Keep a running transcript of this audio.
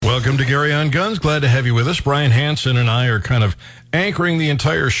Welcome to Gary on Guns. Glad to have you with us. Brian Hansen and I are kind of anchoring the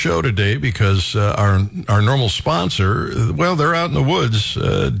entire show today because our normal sponsor, well, they're out in the woods,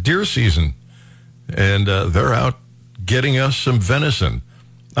 deer season, and they're out getting us some venison.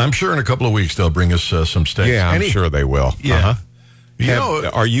 I'm sure in a couple of weeks they'll bring us some steaks. Yeah, I'm sure they will. Yeah.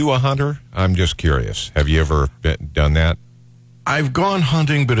 Are you a hunter? I'm just curious. Have you ever done that? I've gone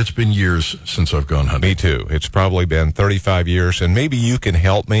hunting, but it's been years since I've gone hunting. Me too. It's probably been 35 years, and maybe you can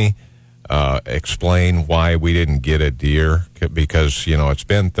help me explain why we didn't get a deer, because, it's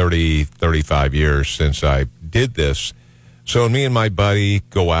been 35 years since I did this. So me and my buddy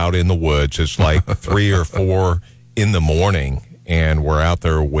go out in the woods. It's like 3 or 4 in the morning, and we're out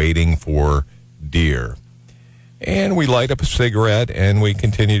there waiting for deer. And we light up a cigarette, and we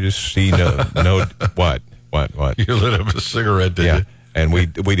continue to see what? You lit up a cigarette, did you? And we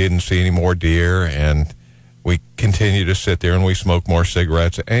didn't see any more deer, and we continue to sit there and we smoke more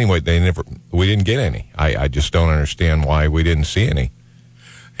cigarettes. Anyway, we didn't get any. I just don't understand why we didn't see any.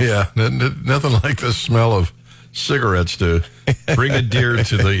 Yeah, nothing like the smell of cigarettes to bring a deer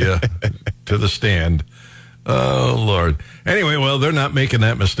to the stand. Oh, Lord. Anyway, well, they're not making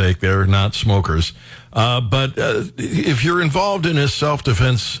that mistake. They're not smokers. But if you're involved in a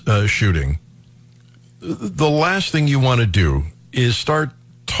self-defense shooting, the last thing you want to do is start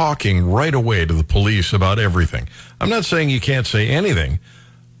talking right away to the police about everything. I'm not saying you can't say anything,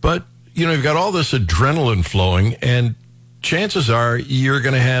 but, you've got all this adrenaline flowing, and chances are you're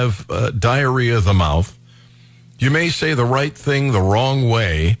going to have diarrhea of the mouth. You may say the right thing the wrong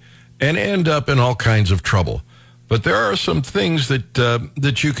way and end up in all kinds of trouble. But there are some things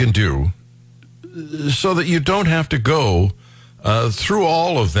that you can do so that you don't have to go through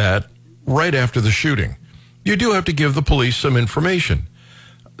all of that right after the shooting. You do have to give the police some information.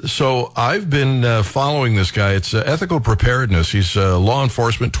 So I've been following this guy. It's Ethical Preparedness. He's law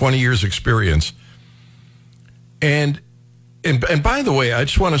enforcement, 20 years experience. And by the way, I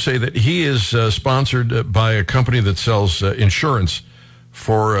just want to say that he is sponsored by a company that sells insurance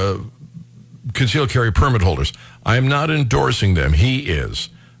for concealed carry permit holders. I am not endorsing them. He is.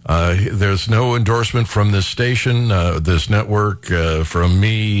 There's no endorsement from this station, this network, from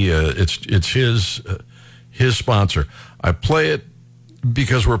me. It's his sponsor. I play it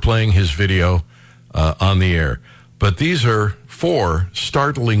because we're playing his video on the air. But these are 4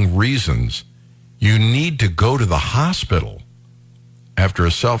 startling reasons you need to go to the hospital after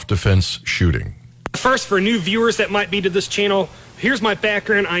a self-defense shooting. First, for new viewers that might be to this channel, here's my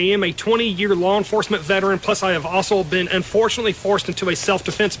background. I am a 20-year law enforcement veteran, plus I have also been unfortunately forced into a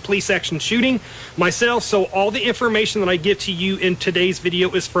self-defense police action shooting myself, so all the information that I give to you in today's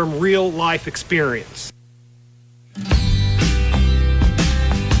video is from real-life experience.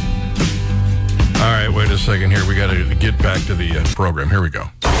 All right, wait a second here. We got to get back to the program. Here we go.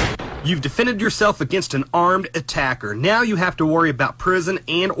 You've defended yourself against an armed attacker. Now you have to worry about prison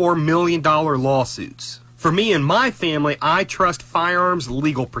and or million-dollar lawsuits. For me and my family, I trust Firearms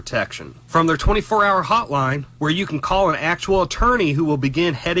Legal Protection. From their 24-hour hotline, where you can call an actual attorney who will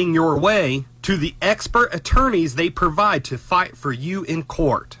begin heading your way, to the expert attorneys they provide to fight for you in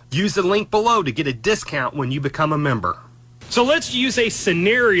court. Use the link below to get a discount when you become a member. So let's use a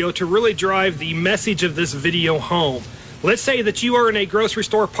scenario to really drive the message of this video home. Let's say that you are in a grocery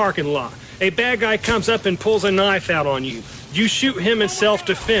store parking lot. A bad guy comes up and pulls a knife out on you. You shoot him in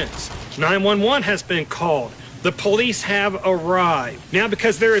self-defense. 911 has been called. The police have arrived. Now,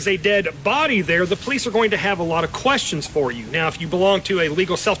 because there is a dead body there, the police are going to have a lot of questions for you. Now, if you belong to a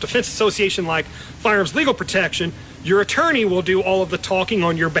legal self-defense association like Firearms Legal Protection, your attorney will do all of the talking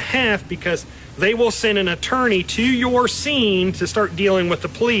on your behalf because they will send an attorney to your scene to start dealing with the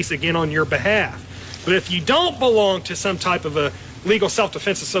police again on your behalf. But if you don't belong to some type of a legal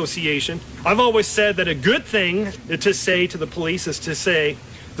self-defense association, I've always said that a good thing to say to the police is to say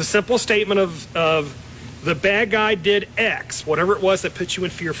the simple statement of the bad guy did X, whatever it was that put you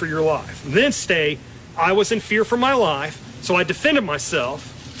in fear for your life. Then say, I was in fear for my life, so I defended myself.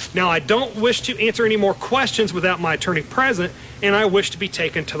 Now, I don't wish to answer any more questions without my attorney present, and I wish to be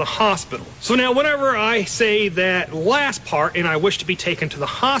taken to the hospital. So now, whenever I say that last part, and I wish to be taken to the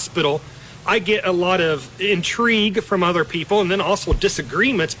hospital, I get a lot of intrigue from other people and then also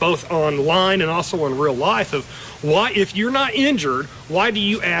disagreements both online and also in real life of why, if you're not injured, why do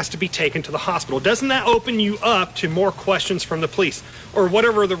you ask to be taken to the hospital? Doesn't that open you up to more questions from the police or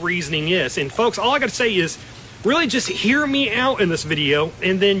whatever the reasoning is? And folks, all I got to say is really just hear me out in this video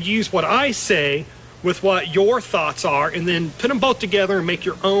and then use what I say with what your thoughts are and then put them both together and make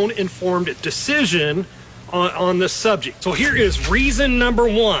your own informed decision on this subject. So here is reason number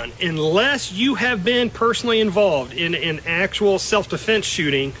one. Unless you have been personally involved in an actual self-defense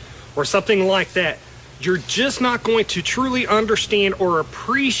shooting or something like that, you're just not going to truly understand or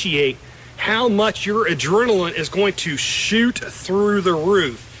appreciate how much your adrenaline is going to shoot through the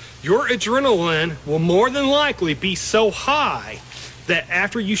roof. Your adrenaline will more than likely be so high that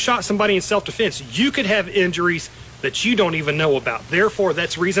after you shot somebody in self-defense, you could have injuries that you don't even know about. Therefore,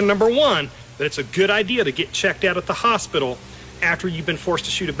 that's reason number one, that it's a good idea to get checked out at the hospital after you've been forced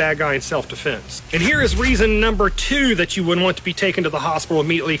to shoot a bad guy in self-defense. And here is reason number two that you wouldn't want to be taken to the hospital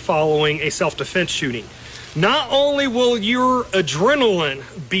immediately following a self-defense shooting. Not only will your adrenaline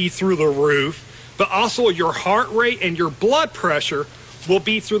be through the roof, but also your heart rate and your blood pressure will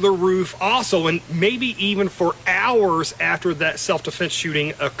be through the roof also, and maybe even for hours after that self-defense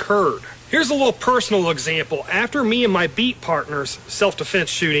shooting occurred. Here's a little personal example. After me and my beat partners self-defense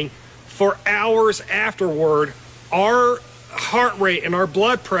shooting, for hours afterward, our heart rate and our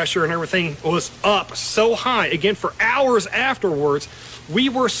blood pressure and everything was up so high. Again, for hours afterwards, we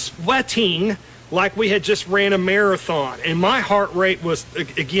were sweating like we had just ran a marathon. And my heart rate was,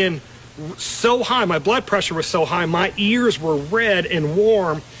 again, so high. My blood pressure was so high. My ears were red and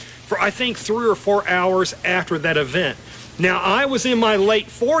warm for, I think, 3 or 4 hours after that event. Now, I was in my late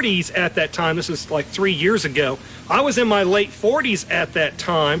 40s at that time. This is like 3 years ago. I was in my late 40s at that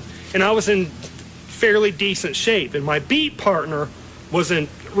time, and I was in fairly decent shape. And my beat partner was in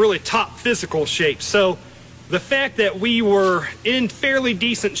really top physical shape. So the fact that we were in fairly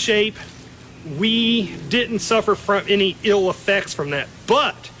decent shape, we didn't suffer from any ill effects from that.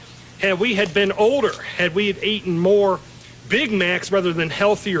 But had we had been older, had we had eaten more Big Macs rather than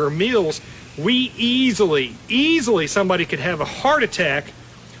healthier meals, we easily somebody could have a heart attack,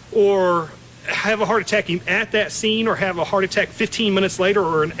 or have a heart attack at that scene, or have a heart attack 15 minutes later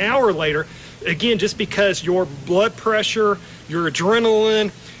or an hour later. Again, just because your blood pressure, your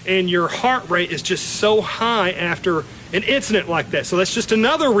adrenaline, and your heart rate is just so high after an incident like that. So that's just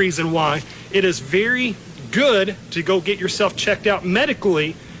another reason why it is very good to go get yourself checked out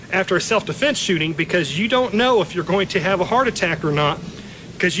medically after a self-defense shooting, because you don't know if you're going to have a heart attack or not,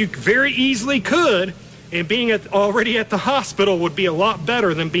 because you very easily could, and being already at the hospital would be a lot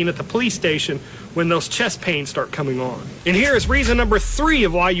better than being at the police station when those chest pains start coming on. And here is reason number three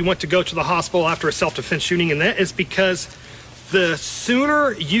of why you want to go to the hospital after a self-defense shooting, and that is because the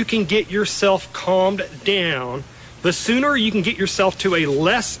sooner you can get yourself calmed down, the sooner you can get yourself to a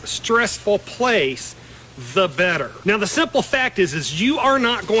less stressful place, the better. Now, the simple fact is you are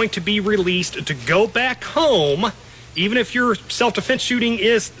not going to be released to go back home, even if your self-defense shooting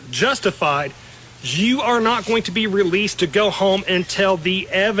is justified. You are not going to be released to go home until the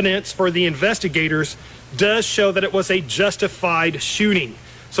evidence for the investigators does show that it was a justified shooting.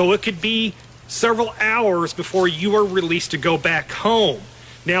 So it could be several hours before you are released to go back home.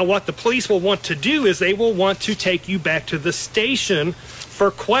 Now, what the police will want to do is they will want to take you back to the station for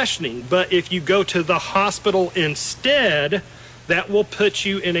questioning. But if you go to the hospital instead, that will put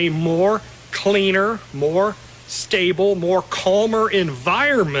you in a more cleaner, more stable, more calmer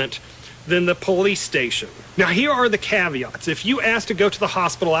environment than the police station. Now, here are the caveats. If you ask to go to the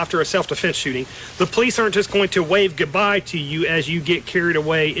hospital after a self-defense shooting, the police aren't just going to wave goodbye to you as you get carried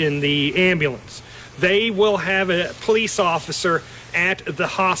away in the ambulance. They will have a police officer at the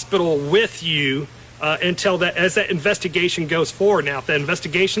hospital with you until that, as that investigation goes forward. Now, if the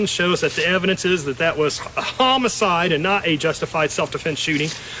investigation shows that the evidence is that that was a homicide and not a justified self-defense shooting,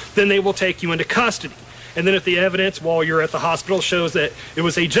 then they will take you into custody. And then if the evidence while you're at the hospital shows that it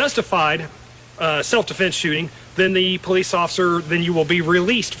was a justified self-defense shooting, then the police officer, then you will be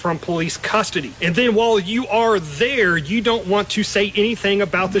released from police custody. And then while you are there, you don't want to say anything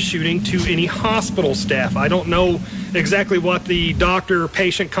about the shooting to any hospital staff. I don't know exactly what the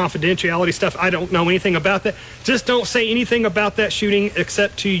doctor-patient confidentiality stuff, I don't know anything about that. Just don't say anything about that shooting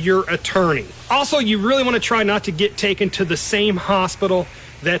except to your attorney. Also, you really want to try not to get taken to the same hospital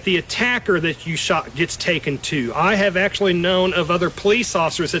that the attacker that you shot gets taken to. I have actually known of other police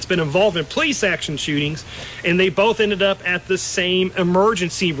officers that's been involved in police action shootings, and they both ended up at the same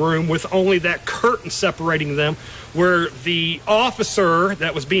emergency room with only that curtain separating them, where the officer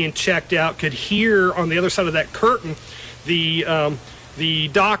that was being checked out could hear on the other side of that curtain the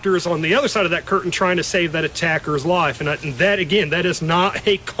doctors on the other side of that curtain trying to save that attacker's life. And that, again, that is not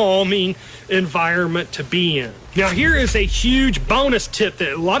a calming environment to be in. Now, here is a huge bonus tip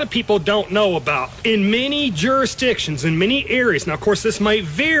that a lot of people don't know about. In many jurisdictions, in many areas, now, of course, this might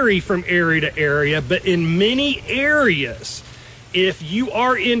vary from area to area, but in many areas, if you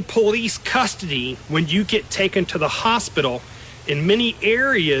are in police custody when you get taken to the hospital, in many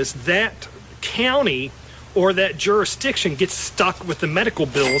areas, that county or that jurisdiction gets stuck with the medical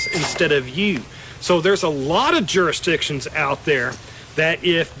bills instead of you. So there's a lot of jurisdictions out there that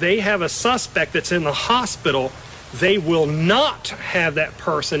if they have a suspect that's in the hospital, they will not have that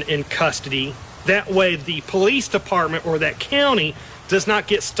person in custody. That way the police department or that county does not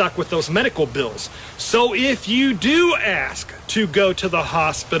get stuck with those medical bills. So if you do ask to go to the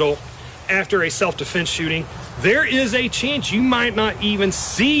hospital after a self-defense shooting, there is a chance you might not even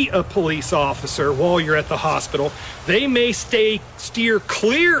see a police officer while you're at the hospital. They may steer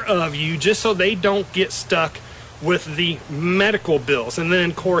clear of you just so they don't get stuck with the medical bills. And then,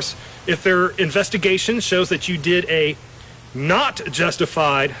 of course, if their investigation shows that you did a not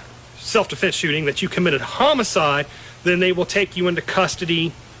justified self-defense shooting, that you committed homicide, then they will take you into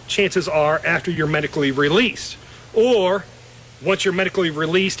custody, chances are, after you're medically released. Or once you're medically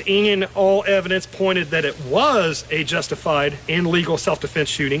released and all evidence pointed that it was a justified and legal self-defense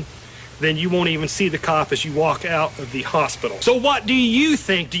shooting, then you won't even see the cop as you walk out of the hospital. So what do you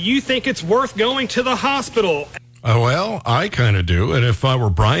think? Do you think it's worth going to the hospital? Well, I kind of do. And if I were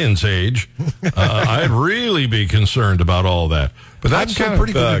Brian's age, I'd really be concerned about all that. But that's some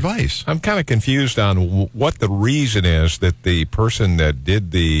pretty good advice. I'm kind of confused on what the reason is that the person that did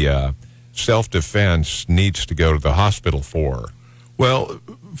the self-defense needs to go to the hospital for. Well,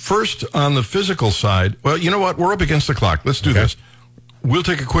 first, on the physical side, well, you know what? We're up against the clock. Let's do this. We'll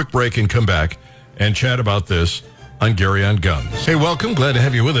take a quick break and come back and chat about this on Gary on Guns. Hey, welcome. Glad to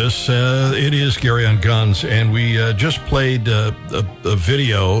have you with us. It is Gary on Guns, and we just played a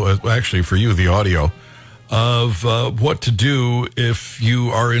video, actually for you, the audio, of what to do if you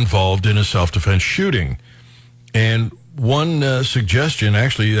are involved in a self-defense shooting. And one suggestion,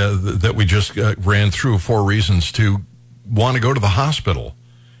 actually, that we just ran through 4 reasons to want to go to the hospital,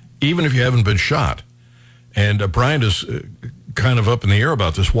 even if you haven't been shot. And Brian is kind of up in the air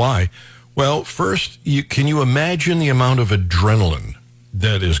about this. Why? Well, first, can you imagine the amount of adrenaline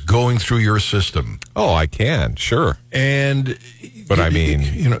that is going through your system? Oh, I can, sure. And but I mean,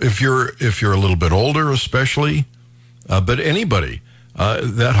 you know, if you're a little bit older, especially, but anybody,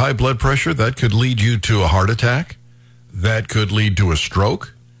 that high blood pressure, that could lead you to a heart attack. That could lead to a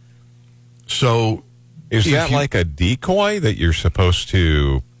stroke. So, is that like a decoy that you're supposed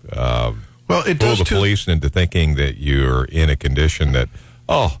to well, it fool does the police into thinking that you're in a condition that,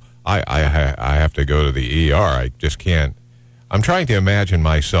 I have to go to the ER. I just can't. I'm trying to imagine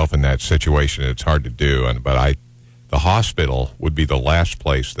myself in that situation. It's hard to do, but the hospital would be the last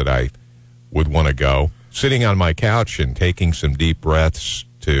place that I would want to go. Sitting on my couch and taking some deep breaths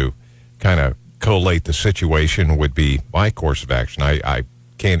to kind of collate the situation would be my course of action. I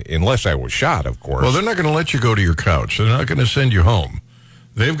can't, unless I was shot, of course. Well, they're not going to let you go to your couch. They're not going to send you home.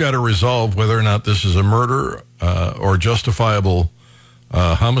 They've got to resolve whether or not this is a murder or justifiable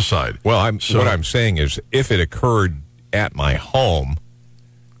homicide. Well, what I'm saying is, if it occurred at my home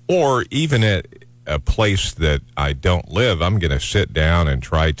or even at a place that I don't live, I'm going to sit down and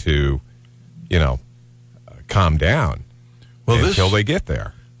try to, calm down until they get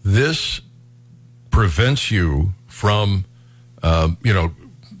there. This prevents you from,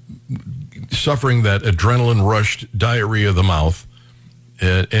 suffering that adrenaline-rushed diarrhea of the mouth,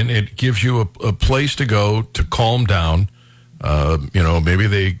 and it gives you a place to go to calm down. Maybe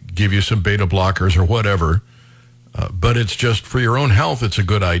they give you some beta blockers or whatever, but it's just for your own health, it's a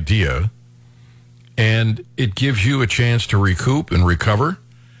good idea. And it gives you a chance to recoup and recover.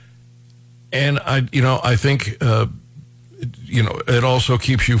 And I think, it also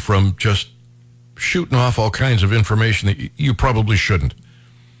keeps you from just shooting off all kinds of information that you probably shouldn't.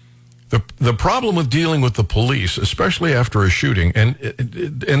 The problem with dealing with the police, especially after a shooting, and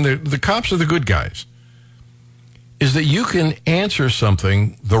the cops are the good guys, is that you can answer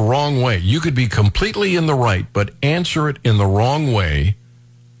something the wrong way. You could be completely in the right, but answer it in the wrong way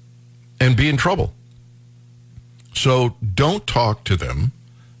and be in trouble. So don't talk to them.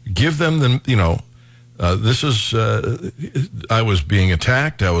 Give them this is, I was being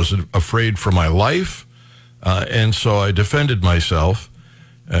attacked. I was afraid for my life. And so I defended myself,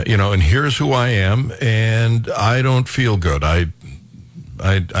 and here's who I am, and I don't feel good. I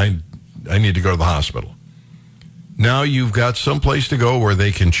need to go to the hospital. Now you've got some place to go where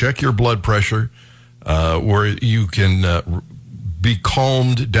they can check your blood pressure, where you can be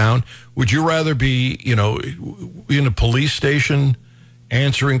calmed down. Would you rather be, in a police station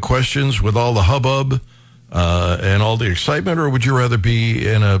answering questions with all the hubbub and all the excitement, or would you rather be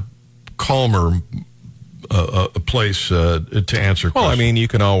in a calmer place to answer questions? Well, I mean, you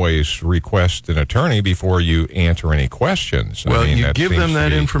can always request an attorney before you answer any questions. Well, you give them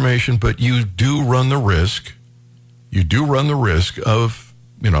that information, but you do run the risk. You do run the risk of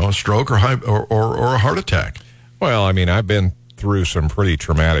a stroke or a heart attack. Well, I mean, I've been through some pretty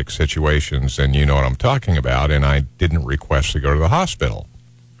traumatic situations, and you know what I'm talking about, and I didn't request to go to the hospital.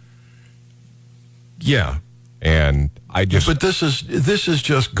 Yeah. And I just... But this is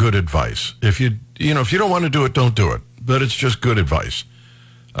just good advice. If you don't want to do it, don't do it. But it's just good advice.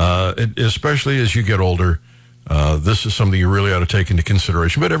 Especially as you get older, this is something you really ought to take into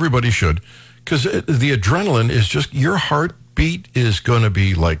consideration. But everybody should, because the adrenaline is just, your heartbeat is going to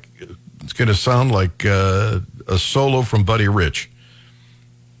be like, it's going to sound like a solo from Buddy Rich.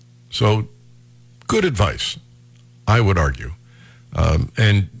 So, good advice, I would argue.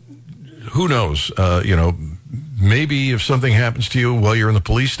 And who knows, maybe if something happens to you while you're in the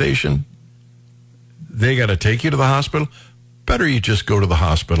police station, they got to take you to the hospital. Better you just go to the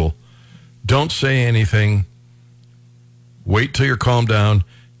hospital. Don't say anything. Wait till you're calmed down.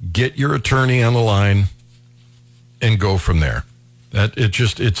 Get your attorney on the line and go from there.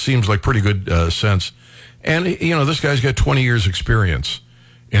 It seems like pretty good sense. And, this guy's got 20 years experience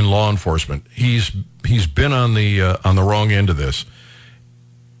in law enforcement. He's been on the wrong end of this.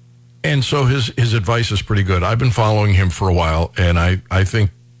 And so his advice is pretty good. I've been following him for a while, and I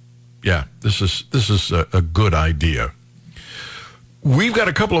think, yeah, this is a good idea. We've got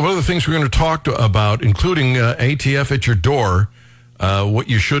a couple of other things we're going to talk about, including ATF at your door, what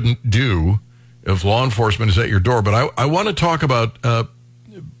you shouldn't do if law enforcement is at your door. But I want to talk about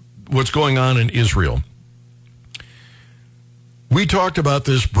what's going on in Israel. We talked about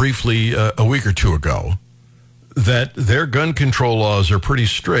this briefly a week or two ago, that their gun control laws are pretty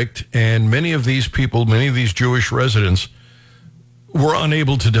strict, and many of these people, many of these Jewish residents, were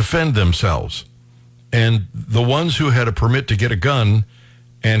unable to defend themselves. And the ones who had a permit to get a gun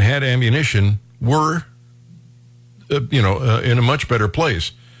and had ammunition were, in a much better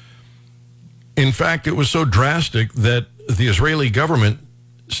place. In fact, it was so drastic that the Israeli government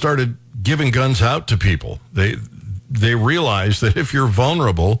started giving guns out to people. They realized that if you're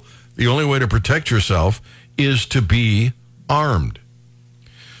vulnerable, the only way to protect yourself is to be armed.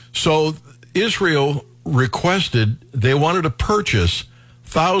 So Israel requested, they wanted to purchase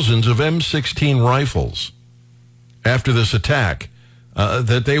thousands of M16 rifles after this attack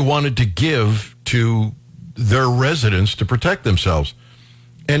that they wanted to give to their residents to protect themselves.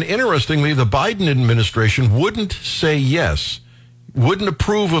 And interestingly, the Biden administration wouldn't say yes, wouldn't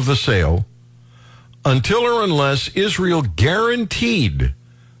approve of the sale until or unless Israel guaranteed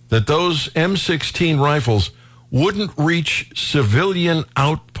that those M16 rifles wouldn't reach civilian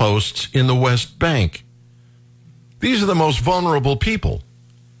outposts in the West Bank. These are the most vulnerable people.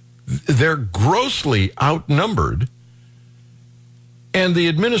 They're grossly outnumbered. And the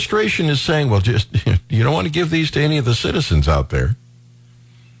administration is saying, well, just, you don't want to give these to any of the citizens out there.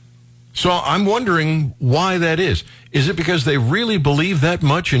 So I'm wondering why that is. Is it because they really believe that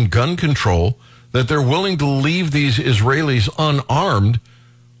much in gun control that they're willing to leave these Israelis unarmed?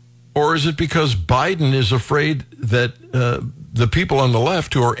 Or is it because Biden is afraid that the people on the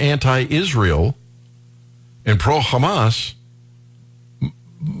left who are anti-Israel and pro-Hamas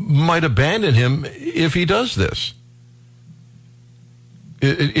might abandon him if he does this?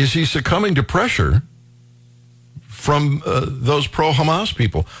 Is he succumbing to pressure from those pro-Hamas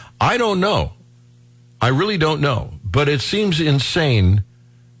people? I don't know. I really don't know. But it seems insane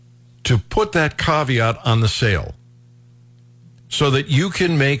to put that caveat on the sale so that you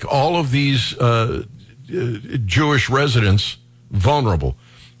can make all of these Jewish residents vulnerable.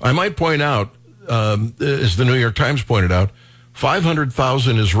 I might point out, as the New York Times pointed out,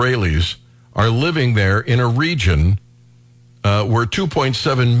 500,000 Israelis are living there in a region where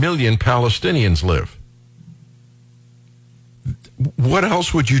 2.7 million Palestinians live. What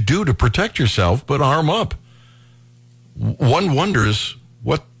else would you do to protect yourself but arm up? One wonders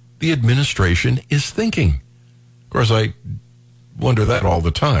what the administration is thinking. Of course, I wonder that all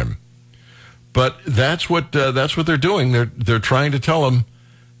the time. But that's what they're doing. They're trying to tell them,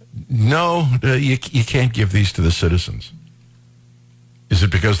 no, you can't give these to the citizens. Is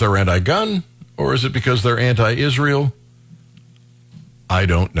it because they're anti-gun, or is it because they're anti-Israel? I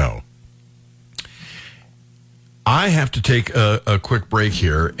don't know. I have to take a quick break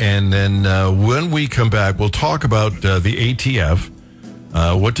here, and then when we come back, we'll talk about the ATF,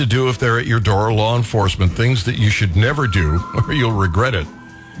 what to do if they're at your door, law enforcement, things that you should never do or you'll regret it,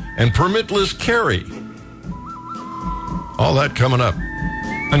 and permitless carry. All that coming up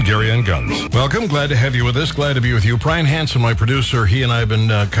on Gary on Guns. Welcome. Glad to have you with us. Glad to be with you. Brian Hanson, my producer, he and I have been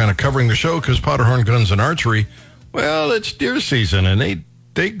kind of covering the show because Powderhorn Guns and Archery, well, it's deer season, and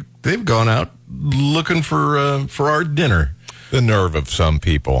they've gone out looking for our dinner. The nerve of some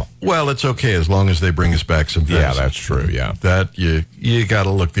people. Well, it's okay as long as they bring us back some Yeah, venison. that's true, yeah. That you got to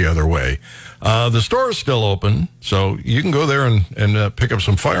look the other way. The store is still open, so you can go there and pick up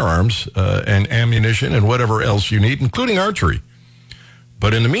some firearms and ammunition and whatever else you need, including archery.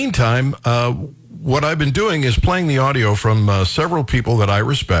 But in the meantime, what I've been doing is playing the audio from several people that I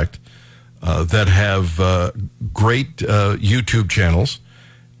respect that have great YouTube channels.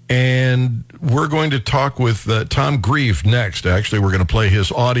 And we're going to talk with Tom Grieve next. Actually, we're going to play his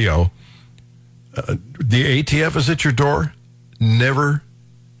audio. The ATF is at your door. Never,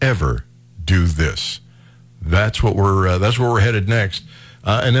 ever do this. That's where we're headed next.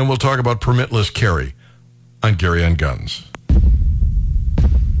 And then we'll talk about permitless carry on Gary on Guns.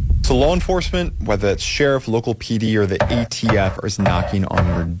 So law enforcement, whether it's sheriff, local PD, or the ATF, is knocking on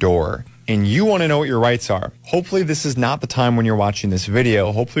your door. And you want to know what your rights are. Hopefully this is not the time when you're watching this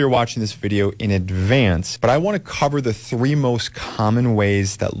video. Hopefully you're watching this video in advance. But I want to cover the 3 most common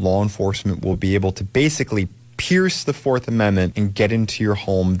ways that law enforcement will be able to basically pierce the Fourth Amendment and get into your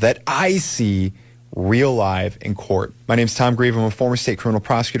home that I see real live in court. My name's Tom Grieve. I'm a former state criminal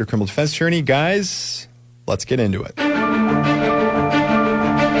prosecutor, criminal defense attorney. Guys, let's get into it.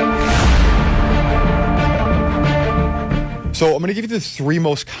 So I'm going to give you the 3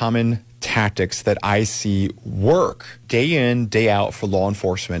 most common tactics that I see work day in, day out for law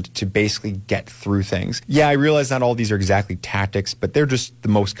enforcement to basically get through things. Yeah, I realize not all these are exactly tactics, but they're just the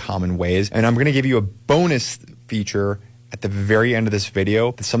most common ways. And I'm going to give you a bonus feature at the very end of this video.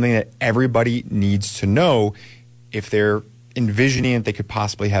 It's something that everybody needs to know if they're envisioning that they could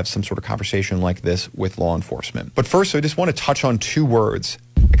possibly have some sort of conversation like this with law enforcement. But first, I just want to touch on 2 words: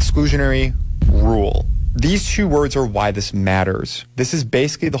 exclusionary rule. These 2 words are why this matters. This is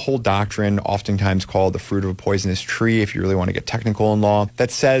basically the whole doctrine, oftentimes called the fruit of a poisonous tree, if you really want to get technical in law,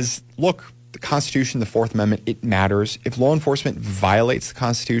 that says, look, the Constitution, the Fourth Amendment, it matters. If law enforcement violates the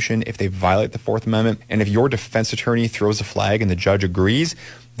Constitution, if they violate the Fourth Amendment, and if your defense attorney throws a flag and the judge agrees,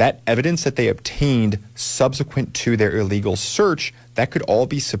 that evidence that they obtained subsequent to their illegal search, that could all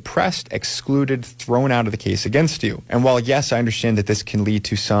be suppressed, excluded, thrown out of the case against you. And while, yes, I understand that this can lead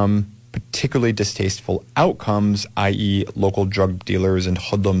to some particularly distasteful outcomes, i.e. local drug dealers and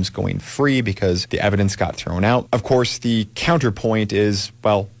hoodlums going free because the evidence got thrown out. Of course, the counterpoint is,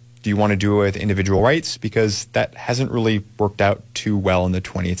 well, do you want to do it with individual rights? Because that hasn't really worked out too well in the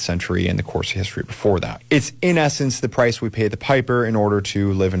 20th century and the course of history before that. It's in essence the price we pay the piper in order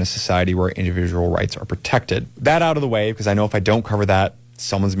to live in a society where individual rights are protected. That out of the way, because I know if I don't cover that,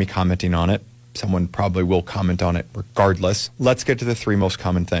 someone's going to be commenting on it. Someone probably will comment on it regardless. Let's get to the 3 most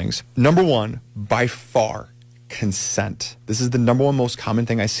common things. Number 1, by far, consent. This is the number 1 most common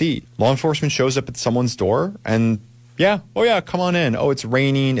thing I see. Law enforcement shows up at someone's door and, come on in. Oh, it's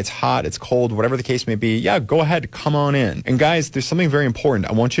raining, it's hot, it's cold, whatever the case may be. Yeah, go ahead, come on in. And guys, there's something very important.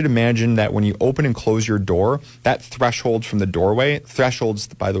 I want you to imagine that when you open and close your door, that threshold from the doorway, threshold's,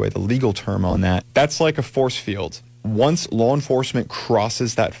 by the way, the legal term on that, that's like a force field. Once law enforcement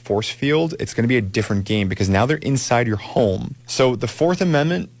crosses that force field, it's going to be a different game because now they're inside your home. So the Fourth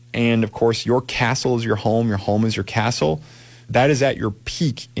Amendment, and of course your castle is your home is your castle, that is at your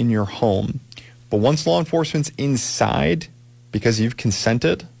peak in your home. But once law enforcement's inside, because you've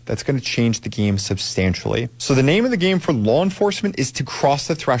consented, that's going to change the game substantially. So the name of the game for law enforcement is to cross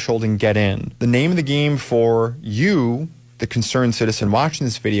the threshold and get in. The name of the game for you, the concerned citizen watching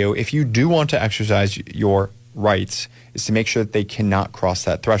this video, if you do want to exercise your rights, is to make sure that they cannot cross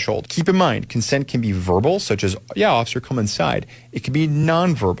that threshold. Keep in mind, consent can be verbal, such as, yeah, officer, come inside. It can be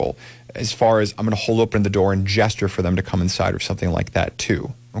nonverbal, as far as I'm going to hold open the door and gesture for them to come inside or something like that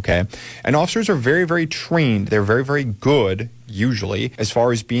too. Okay. And officers are very, very trained. They're very, very good, usually, as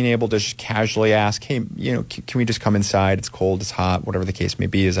far as being able to just casually ask, hey, can we just come inside? It's cold, it's hot, whatever the case may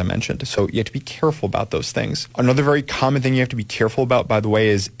be, as I mentioned. So you have to be careful about those things. Another very common thing you have to be careful about, by the way,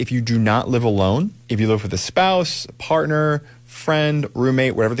 is if you do not live alone, if you live with a spouse, a partner, friend,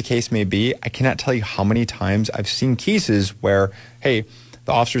 roommate, whatever the case may be, I cannot tell you how many times I've seen cases where, hey,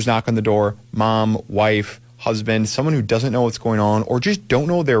 the officers knock on the door, mom, wife, husband, someone who doesn't know what's going on or just don't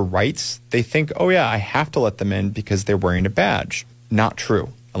know their rights. They think, oh yeah, I have to let them in because they're wearing a badge. Not true,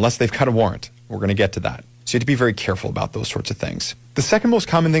 unless they've got a warrant. We're going to get to that. So you have to be very careful about those sorts of things. The second most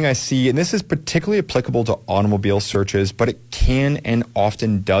common thing I see, and this is particularly applicable to automobile searches, but it can and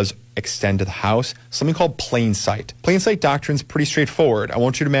often does extend to the house, something called plain sight. Plain sight doctrine is pretty straightforward. I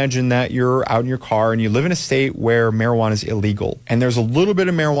want you to imagine that you're out in your car and you live in a state where marijuana is illegal. And there's a little bit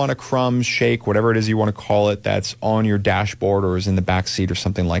of marijuana crumbs, shake, whatever it is you want to call it, that's on your dashboard or is in the back seat or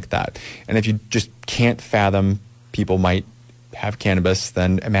something like that. And if you just can't fathom people might have cannabis,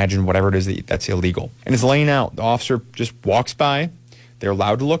 then imagine whatever it is that's illegal. And it's laying out. The officer just walks by, they're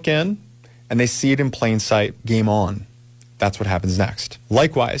allowed to look in, and they see it in plain sight. Game on. That's what happens next.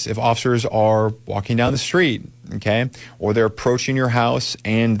 Likewise, if officers are walking down the street, okay, or they're approaching your house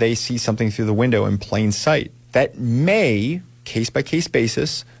and they see something through the window in plain sight, that may, case-by-case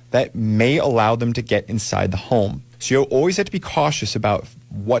basis, that may allow them to get inside the home. So you always have to be cautious about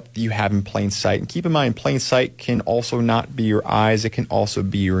what you have in plain sight. And keep in mind, plain sight can also not be your eyes. It can also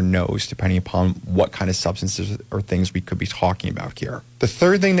be your nose, depending upon what kind of substances or things we could be talking about here. The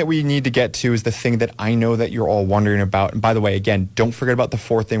third thing that we need to get to is the thing that I know that you're all wondering about. And by the way, again, don't forget about the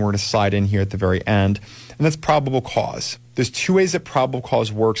fourth thing we're going to slide in here at the very end, and that's probable cause. There's two ways that probable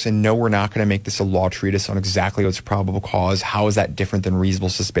cause works, and no, we're not going to make this a law treatise on exactly what's probable cause. How is that different than reasonable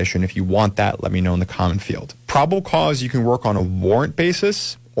suspicion? If you want that, let me know in the comment field. Probable cause, you can work on a warrant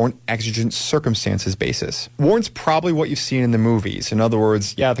basis or an exigent circumstances basis. Warrant's probably what you've seen in the movies. In other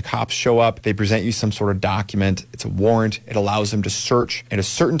words, yeah, the cops show up, they present you some sort of document, it's a warrant, it allows them to search at a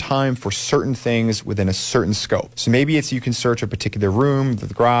certain time for certain things within a certain scope. So maybe it's you can search a particular room,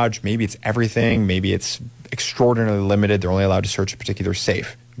 the garage, maybe it's everything, maybe it's extraordinarily limited, they're only allowed to search a particular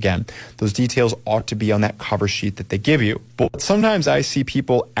safe. Again, those details ought to be on that cover sheet that they give you. But what sometimes I see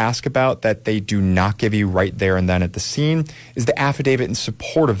people ask about that they do not give you right there and then at the scene is the affidavit in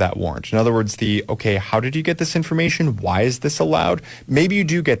support of that warrant. In other words, okay, how did you get this information? Why is this allowed? Maybe you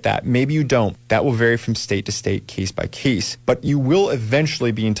do get that. Maybe you don't. That will vary from state to state, case by case. But you will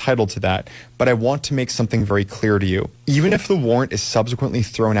eventually be entitled to that. But I want to make something very clear to you. Even if the warrant is subsequently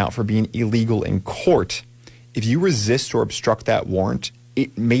thrown out for being illegal in court, if you resist or obstruct that warrant,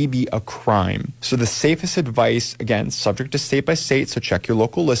 it may be a crime. So the safest advice, again, subject to state by state, so check your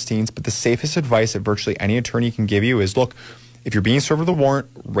local listings, but the safest advice that virtually any attorney can give you is, look, if you're being served with a warrant,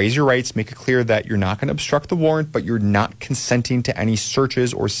 raise your rights, make it clear that you're not going to obstruct the warrant, but you're not consenting to any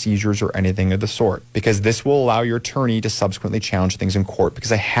searches or seizures or anything of the sort, because this will allow your attorney to subsequently challenge things in court.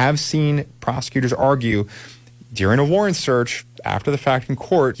 Because I have seen prosecutors argue during a warrant search, after the fact in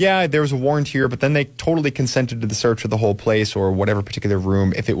court, yeah, there was a warrant here, but then they totally consented to the search of the whole place or whatever particular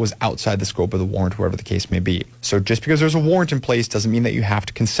room if it was outside the scope of the warrant, whatever the case may be. So just because there's a warrant in place doesn't mean that you have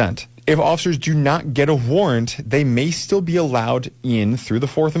to consent. If officers do not get a warrant, they may still be allowed in through the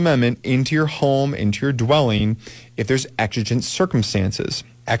Fourth Amendment into your home, into your dwelling, if there's exigent circumstances.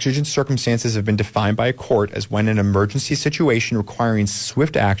 Exigent circumstances have been defined by a court as when an emergency situation requiring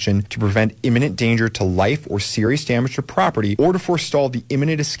swift action to prevent imminent danger to life or serious damage to property or to forestall the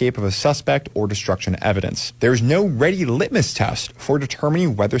imminent escape of a suspect or destruction of evidence. There is no ready litmus test for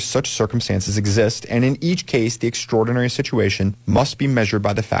determining whether such circumstances exist, and in each case, the extraordinary situation must be measured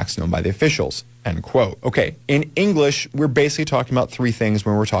by the facts known by the officials. End quote. Okay, in English, we're basically talking about three things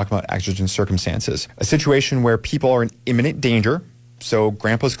when we're talking about exigent circumstances. A situation where people are in imminent danger. So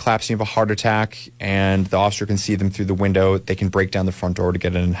grandpa's collapsing of a heart attack and the officer can see them through the window. They can break down the front door to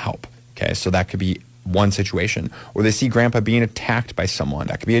get in and help. Okay, so that could be one situation. Or they see grandpa being attacked by someone.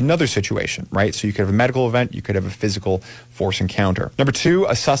 That could be another situation, right? So you could have a medical event. You could have a physical force encounter. Number two,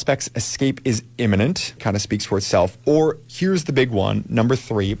 a suspect's escape is imminent. Kind of speaks for itself. Or here's the big one. Number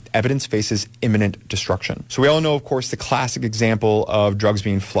three, evidence faces imminent destruction. So we all know, of course, the classic example of drugs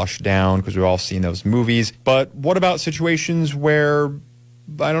being flushed down because we've all seen those movies. But what about situations where,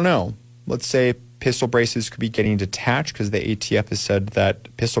 I don't know, let's say pistol braces could be getting detached because the ATF has said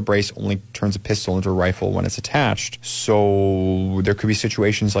that pistol brace only turns a pistol into a rifle when it's attached. So there could be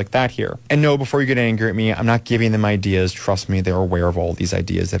situations like that here. And no, before you get angry at me, I'm not giving them ideas. Trust me, they're aware of all these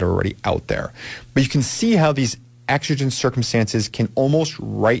ideas that are already out there. But you can see how these exigent circumstances can almost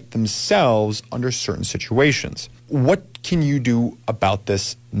right themselves under certain situations. What can you do about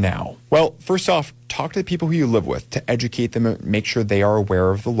this now? Well, first off, talk to the people who you live with to educate them and make sure they are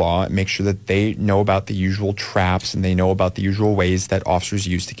aware of the law and make sure that they know about the usual traps and they know about the usual ways that officers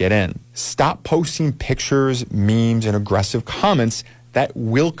use to get in. Stop posting pictures, memes, and aggressive comments that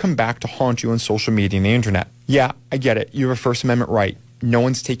will come back to haunt you on social media and the internet. Yeah, I get it. You have a First Amendment right. No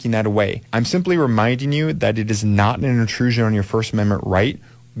one's taking that away. I'm simply reminding you that it is not an intrusion on your First Amendment right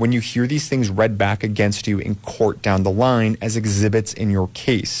when you hear these things read back against you in court down the line as exhibits in your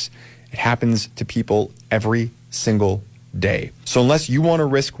case. It happens to people every single day. So unless you want to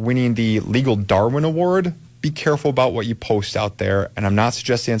risk winning the Legal Darwin Award, be careful about what you post out there. And I'm not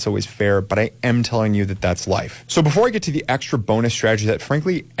suggesting it's always fair, but I am telling you that that's life. So before I get to the extra bonus strategy that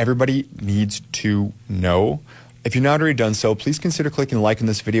frankly everybody needs to know, if you've not already done so, please consider clicking like on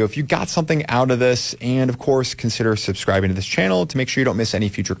this video if you got something out of this, and of course, consider subscribing to this channel to make sure you don't miss any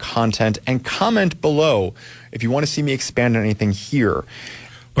future content, and comment below if you want to see me expand on anything here.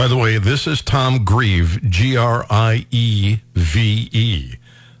 By the way, this is Tom Grieve, Grieve.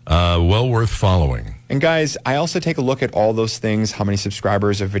 Well worth following. And guys, I also take a look at all those things, how many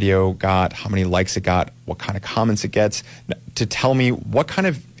subscribers a video got, how many likes it got, what kind of comments it gets, to tell me what kind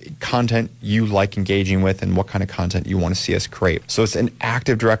of content you like engaging with and what kind of content you want to see us create. So it's an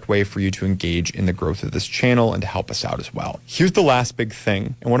active, direct way for you to engage in the growth of this channel and to help us out as well. Here's the last big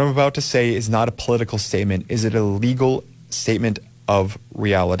thing. And what I'm about to say is not a political statement. Is it a legal statement of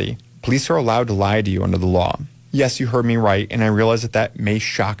reality? Police are allowed to lie to you under the law. Yes, you heard me right, and I realize that may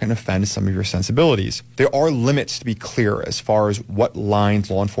shock and offend some of your sensibilities. There are limits, to be clear, as far as what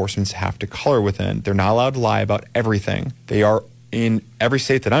lines law enforcement have to color within. They're not allowed to lie about everything. They are, in every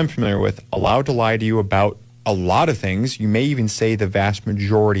state that I'm familiar with, allowed to lie to you about a lot of things. You may even say the vast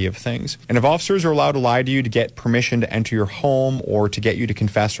majority of things. And if officers are allowed to lie to you to get permission to enter your home or to get you to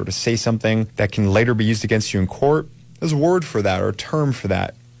confess or to say something that can later be used against you in court, there's a word for that or a term for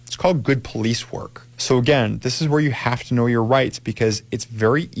that. It's called good police work. So again, this is where you have to know your rights, because it's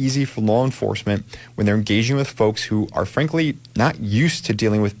very easy for law enforcement when they're engaging with folks who are frankly not used to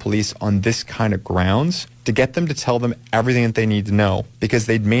dealing with police on this kind of grounds to get them to tell them everything that they need to know, because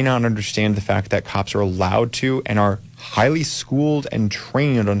they may not understand the fact that cops are allowed to and are highly schooled and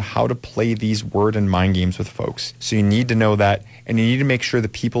trained on how to play these word and mind games with folks. So you need to know that, and you need to make sure the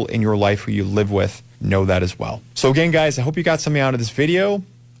people in your life who you live with know that as well. So again, guys, I hope you got something out of this video.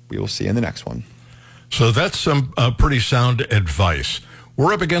 We will see you in the next one. So that's some pretty sound advice.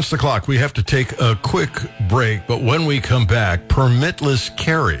 We're up against the clock. We have to take a quick break, but when we come back, permitless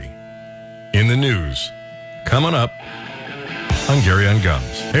carry in the news. Coming up on Gary on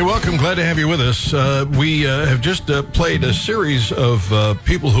Guns. Hey, welcome. Glad to have you with us. We have just played a series of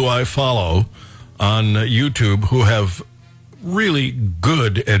people who I follow on YouTube who have really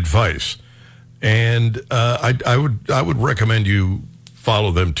good advice. And I would recommend you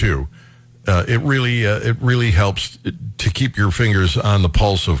follow them too. It really helps to keep your fingers on the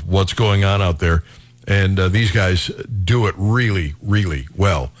pulse of what's going on out there, and these guys do it really, really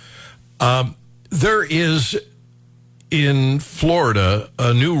well. There is in Florida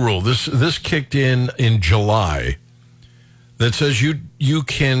a new rule. This kicked in July that says you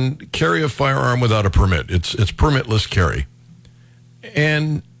can carry a firearm without a permit. It's permitless carry,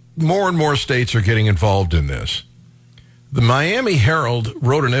 and more states are getting involved in this. The Miami Herald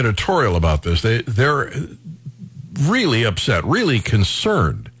wrote an editorial about this. They're really upset, really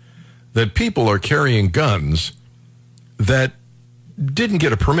concerned that people are carrying guns that didn't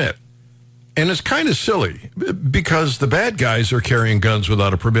get a permit. And it's kind of silly because the bad guys are carrying guns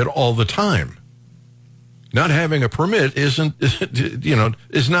without a permit all the time. Not having a permit is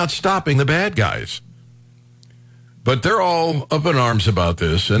not stopping the bad guys. But they're all up in arms about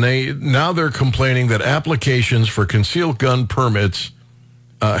this, and they're complaining that applications for concealed gun permits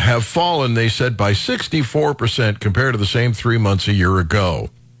have fallen, they said, by 64% compared to the same 3 months a year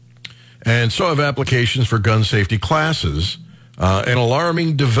ago. And so have applications for gun safety classes. An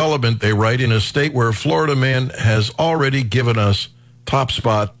alarming development, they write, in a state where Florida man has already given us top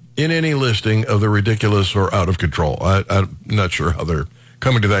spot in any listing of the ridiculous or out of control. I'm not sure how they're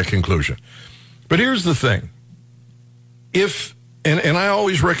coming to that conclusion. But here's the thing. And I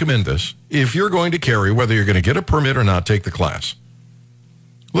always recommend this, if you're going to carry, whether you're going to get a permit or not, take the class.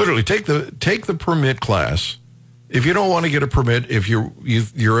 Literally, take the permit class. If you don't want to get a permit, if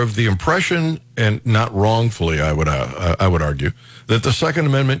you're of the impression, and not wrongfully, I would argue, that the Second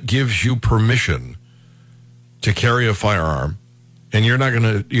Amendment gives you permission to carry a firearm, and you're not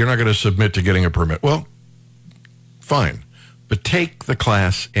going to submit to getting a permit. Well, fine, but take the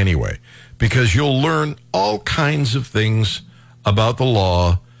class anyway, because you'll learn all kinds of things about the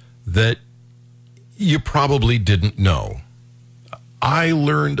law that you probably didn't know. I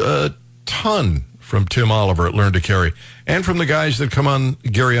learned a ton from Tim Oliver at Learn to Carry, and from the guys that come on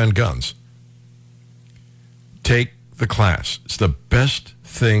Gary on Guns. Take the class. It's the best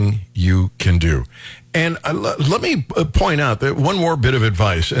thing you can do. And let me point out that one more bit of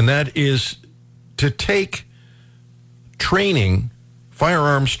advice, and that is to take training,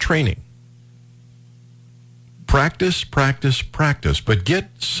 firearms training. Practice, but get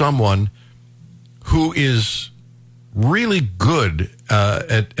someone who is really good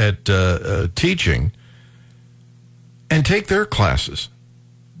at teaching, and take their classes.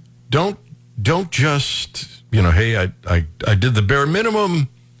 Don't just, hey, I did the bare minimum.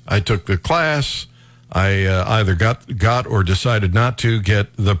 I took the class. I either got or decided not to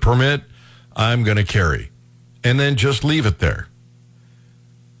get the permit. I'm going to carry, and then just leave it there.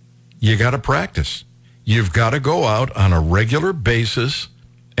 You got to practice. You've got to go out on a regular basis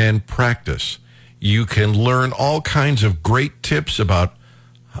and practice. You can learn all kinds of great tips about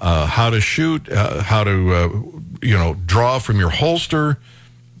how to shoot, how to, draw from your holster,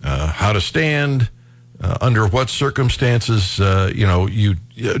 how to stand, under what circumstances,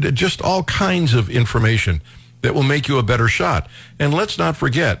 just all kinds of information that will make you a better shot. And let's not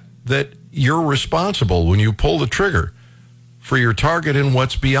forget that you're responsible when you pull the trigger for your target and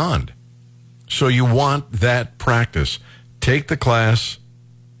what's beyond. So you want that practice. Take the class,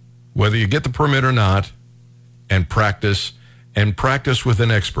 whether you get the permit or not, and practice with an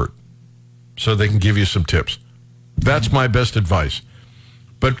expert so they can give you some tips. That's my best advice.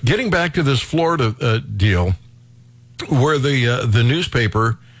 But getting back to this Florida deal, where the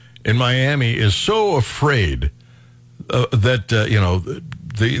newspaper in Miami is so afraid that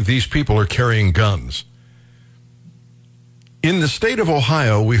these people are carrying guns. In the state of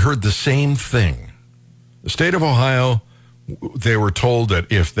Ohio, we heard the same thing. The state of Ohio, they were told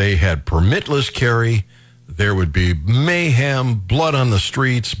that if they had permitless carry, there would be mayhem, blood on the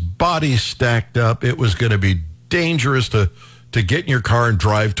streets, bodies stacked up. It was going to be dangerous to get in your car and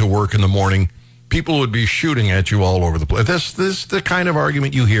drive to work in the morning. People would be shooting at you all over the place. This is the kind of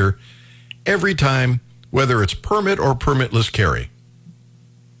argument you hear every time, whether it's permit or permitless carry.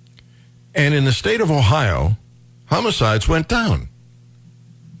 And in the state of Ohio, homicides went down.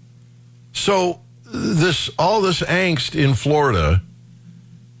 So all this angst in Florida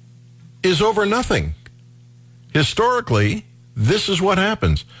is over nothing. Historically, this is what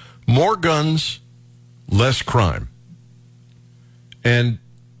happens. More guns, less crime. And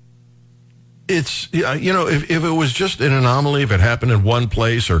it's, if it was just an anomaly, if it happened in one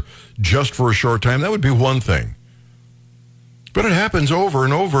place or just for a short time, that would be one thing. But it happens over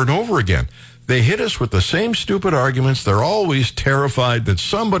and over and over again. They hit us with the same stupid arguments. They're always terrified that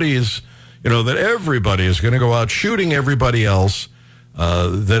somebody is, that everybody is going to go out shooting everybody else,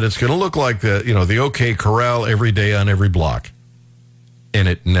 that it's going to look like the OK Corral every day on every block. And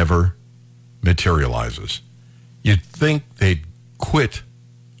it never materializes. You'd think they'd quit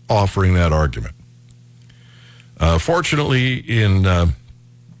offering that argument. Fortunately, in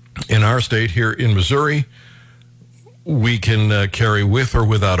our state here in Missouri, we can carry with or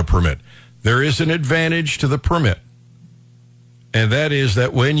without a permit. There is an advantage to the permit, and that is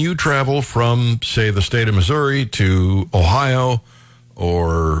that when you travel from, say, the state of Missouri to Ohio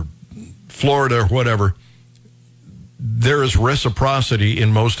or Florida or whatever, there is reciprocity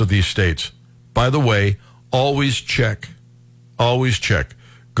in most of these states. By the way, always check. Always check.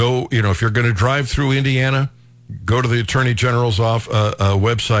 Go, if you're going to drive through Indiana, go to the Attorney General's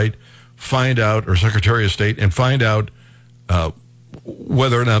website, find out, or Secretary of State, and find out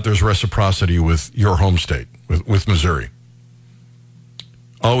whether or not there's reciprocity with your home state, with Missouri.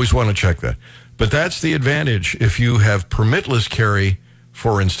 Always want to check that. But that's the advantage if you have permitless carry,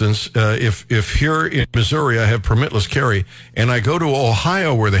 for instance. If here in Missouri I have permitless carry, and I go to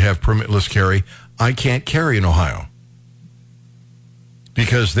Ohio where they have permitless carry, I can't carry in Ohio,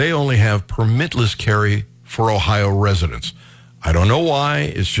 because they only have permitless carry for Ohio residents. I don't know why.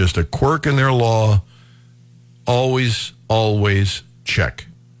 It's just a quirk in their law. Always check.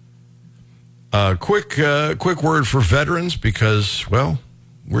 Quick word for veterans, because, well,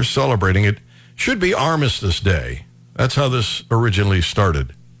 we're celebrating it. Should be Armistice Day. That's how this originally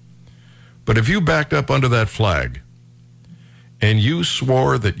started. But if you backed up under that flag and you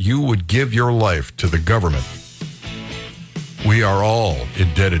swore that you would give your life to the government, we are all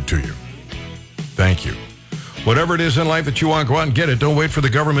indebted to you. Thank you. Whatever it is in life that you want, go out and get it. Don't wait for the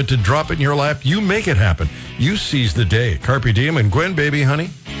government to drop it in your lap. You make it happen. You seize the day. Carpe diem and Gwen, baby, honey,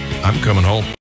 I'm coming home.